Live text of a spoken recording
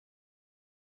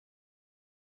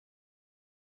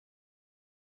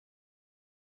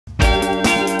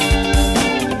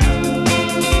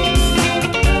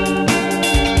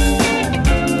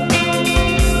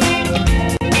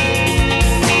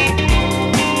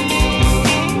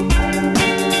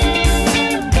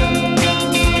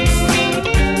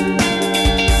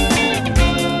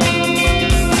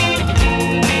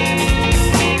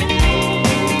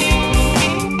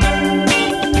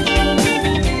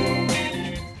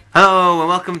Hello and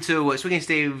welcome to Swinging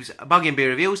Steve's Boggin Beer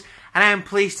Reviews, and I am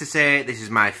pleased to say this is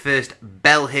my first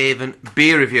Belhaven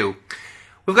beer review.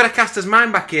 We've got a caster's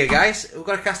mind back here, guys. We've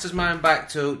got a caster's mind back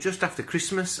to just after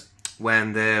Christmas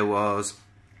when there was...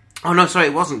 Oh no, sorry,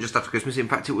 it wasn't just after Christmas. In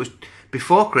fact, it was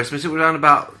before Christmas. It was around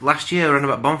about last year, around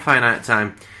about bonfire night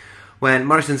time, when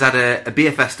Morrison's had a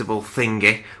beer festival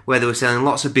thingy where they were selling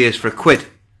lots of beers for £1.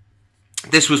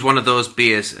 This was one of those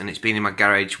beers, and it's been in my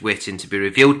garage waiting to be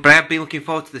reviewed, but I have been looking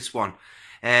forward to this one.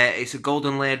 It's a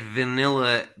golden layered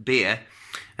vanilla beer,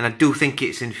 and I do think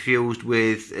it's infused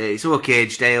with, it's oak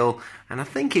aged ale, and I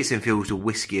think it's infused with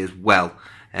whiskey as well.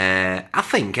 I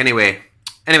think, anyway.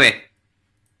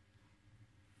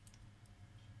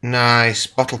 Nice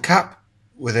bottle cap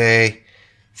with a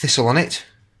thistle on it.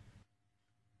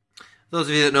 Those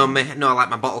of you that know me know I like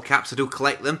my bottle caps. I do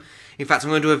collect them. In fact, I'm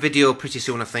going to do a video pretty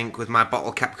soon, I think, with my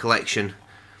bottle cap collection.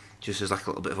 Just as like a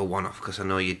little bit of a one-off, because I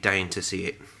know you're dying to see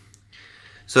it.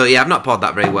 So yeah, I've not poured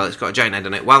that very well. It's got a giant head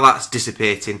on it. While that's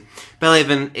dissipating,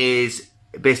 Belhaven is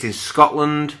based in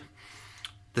Scotland.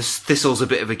 The thistle's a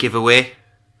bit of a giveaway.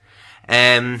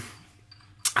 I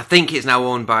think it's now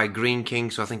owned by Green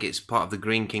King, so I think it's part of the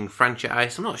Green King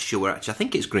franchise. I'm not sure, actually. I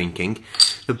think it's Green King.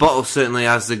 The bottle certainly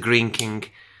has the Green King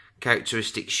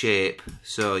characteristic shape,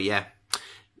 so yeah.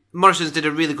 Morrison's did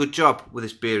a really good job with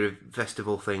this beer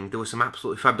festival thing. There were some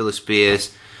absolutely fabulous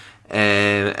beers.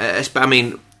 I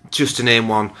mean, just to name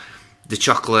one, the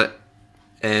chocolate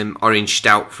orange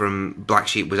stout from Black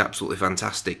Sheep was absolutely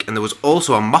fantastic. And there was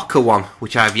also a mocha one,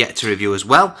 which I have yet to review as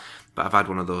well, but I've had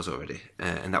one of those already,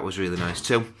 and that was really nice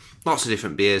too. Lots of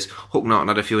different beers. Hook Norton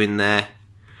had a few in there.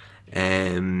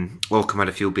 Welcome had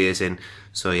a few beers in.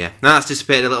 So yeah, now that's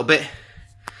dissipated a little bit.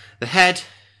 The head...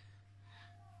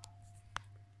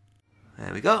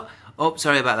 There we go. Oh,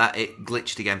 sorry about that. It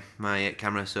glitched again, my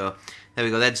camera. So there we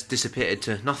go. That's dissipated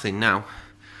to nothing now.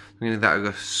 I'm going to let that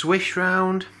go swish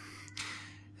round.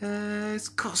 It's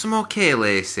got some okay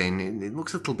lacing. It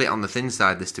looks a little bit on the thin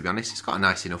side, this, to be honest. It's got a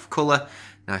nice enough colour.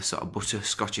 Nice sort of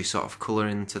butterscotchy sort of colour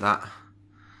into that.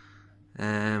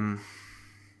 Some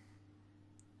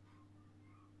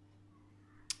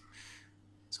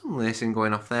lacing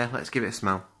going off there. Let's give it a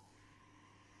smell.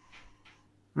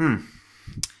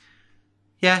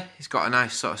 Yeah, it's got a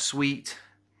nice sort of sweet,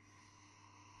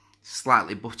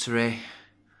 slightly buttery.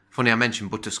 Funny I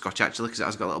mentioned butterscotch actually, because it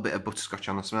has got a little bit of butterscotch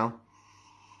on the smell.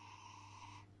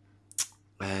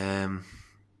 A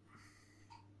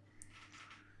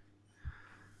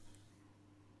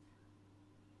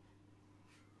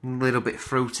little bit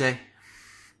fruity.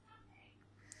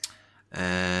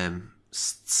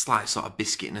 Slight sort of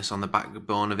biscuitness on the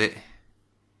backbone of it.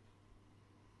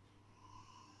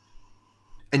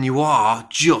 And you are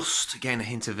just getting a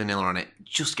hint of vanilla on it.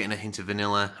 Just getting a hint of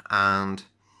vanilla, and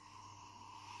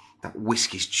that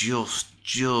whiskey's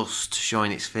just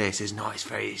showing its face. It's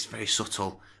very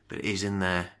subtle, but it is in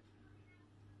there.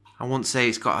 I won't say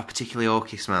it's got a particularly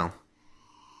oaky smell,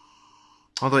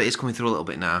 although it is coming through a little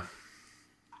bit now.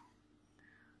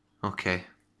 Okay.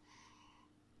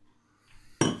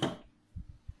 Here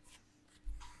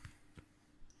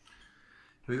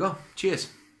we go. Cheers.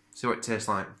 See what it tastes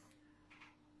like.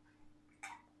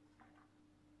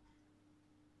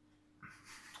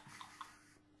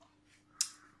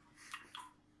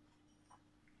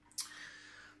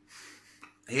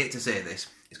 I hate to say this,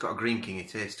 it's got a Green King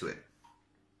taste to it.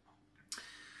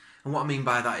 And what I mean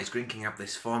by that is Green King have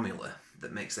this formula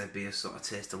that makes their beer sort of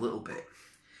taste a little bit.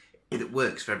 It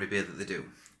works for every beer that they do,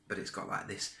 but it's got like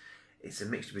this, it's a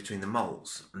mixture between the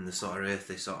malts and the sort of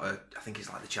earthy sort of, I think it's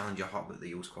like the Challenger hop that they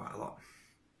use quite a lot.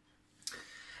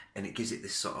 And it gives it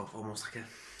this sort of almost like a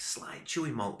slight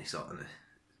chewy malty sort of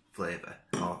flavour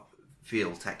or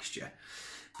feel texture.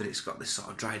 But it's got this sort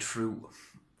of dried fruit,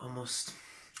 almost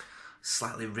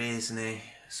slightly raisiny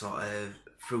sort of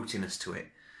fruitiness to it,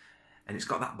 and it's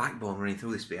got that backbone running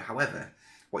through this beer. However,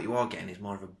 what you are getting is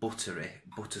more of a buttery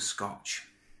butterscotch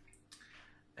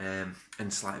and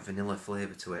slight vanilla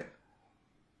flavour to it.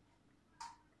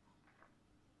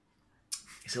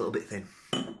 It's a little bit thin.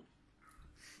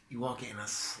 You are getting a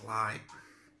slight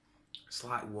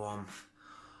warmth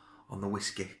on the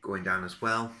whiskey going down as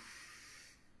well.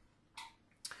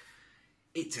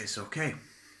 It tastes okay.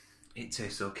 It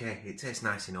tastes okay. It tastes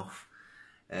nice enough.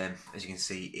 As you can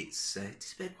see, it's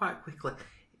dissipated quite quickly.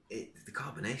 The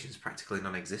carbonation is practically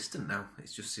non-existent now.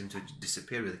 It's just seemed to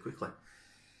disappear really quickly.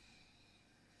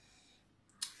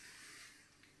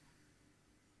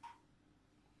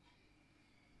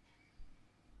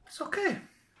 It's okay.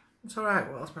 It's alright.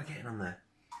 What else am I getting on there?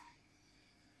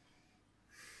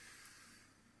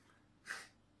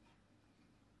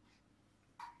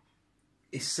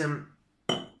 It's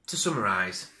to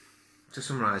summarise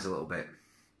a little bit,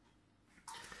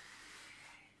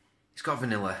 it's got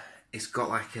vanilla. It's got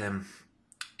like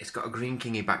it's got a green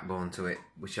kingy backbone to it,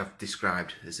 which I've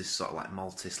described as this sort of like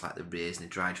maltese, like the raisin,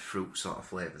 dried fruit sort of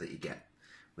flavour that you get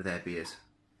with their beers.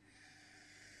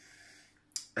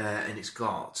 And it's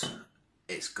got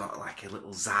like a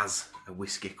little zazz of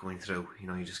whiskey coming through. You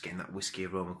know, you're just getting that whiskey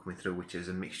aroma coming through, which is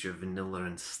a mixture of vanilla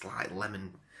and slight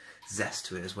lemon zest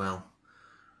to it as well.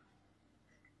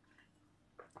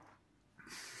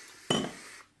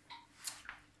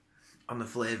 On the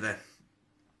flavour,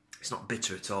 it's not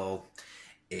bitter at all.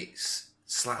 It's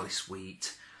slightly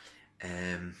sweet.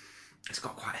 It's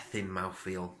got quite a thin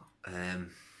mouthfeel.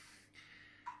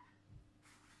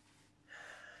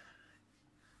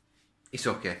 It's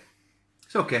okay.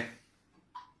 It's okay.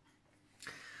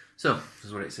 So, this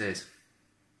is what it says.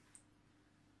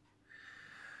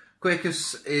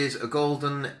 Querkus is a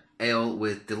golden ale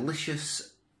with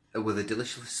a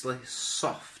deliciously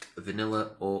soft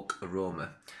vanilla oak aroma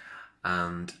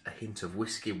and a hint of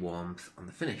whiskey warmth on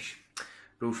the finish.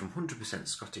 Brewed from 100%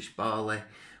 Scottish barley,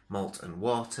 malt and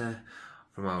water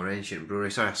from our ancient brewery.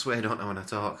 Sorry, I swear I don't know when I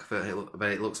talk, but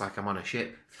it looks like I'm on a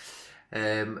ship.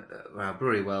 Our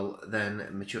brewery well, then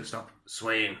matured. Stop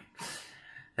swaying.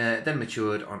 Then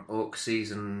matured on oak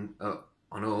seasoned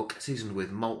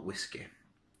with malt whiskey.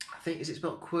 I think, is it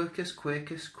spelled Querkus?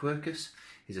 Querkus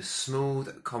is a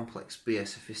smooth, complex beer,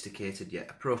 sophisticated yet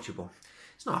approachable.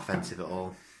 It's not offensive at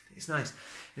all. It's nice.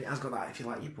 And it has got that, if you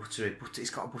like your buttery, it's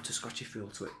got a butterscotchy feel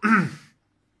to it.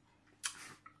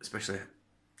 Especially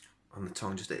on the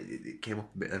tongue, just it came up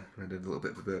a bit then. I did a little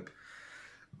bit of a burp.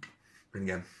 And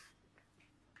again,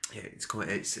 yeah, it's got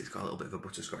a little bit of a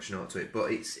butterscotch note to it,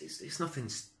 but it's nothing.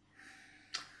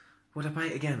 Would I buy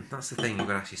it again? That's the thing you've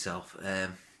got to ask yourself.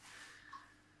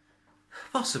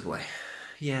 Possibly,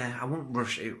 yeah. I won't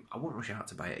rush out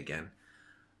to buy it again.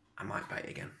 I might buy it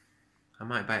again.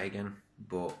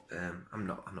 But I'm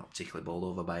not particularly bowled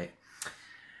over by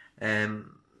it.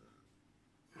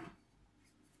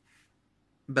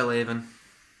 Bellhaven,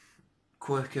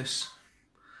 Querkus,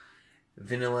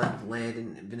 vanilla laid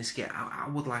in whiskey. I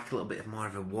would like a little bit more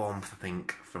of a warmth, I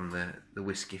think, from the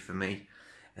whiskey for me.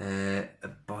 A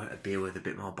beer with a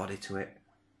bit more body to it.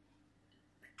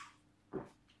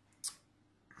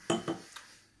 I'm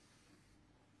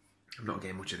not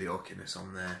getting much of the oakiness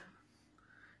on there.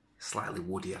 Slightly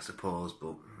woody, I suppose,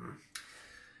 but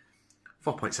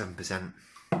 4.7%.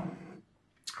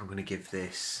 I'm going to give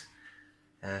this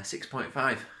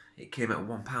 6.5. It came at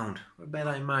 £1. Bear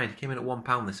that in mind. It came in at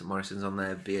 £1. This at Morrison's on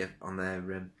their beer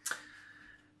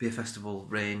festival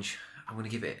range. I'm going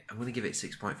to give it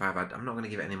 6.5. I'm not going to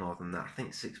give it any more than that. I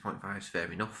think 6.5 is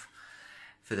fair enough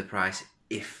for the price.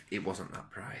 If it wasn't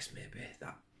that price, maybe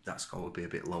that score would be a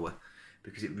bit lower,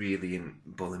 because it really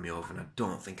isn't bowling me over, and I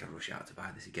don't think I'd rush out to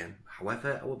buy this again.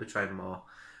 However, I will be trying more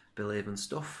Bellhaven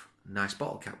stuff. Nice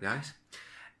bottle cap, guys.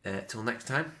 Till next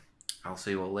time, I'll see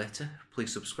you all later.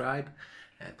 Please subscribe.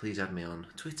 Please add me on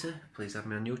Twitter. Please add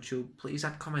me on YouTube. Please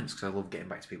add comments, because I love getting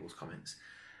back to people's comments.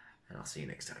 And I'll see you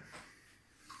next time.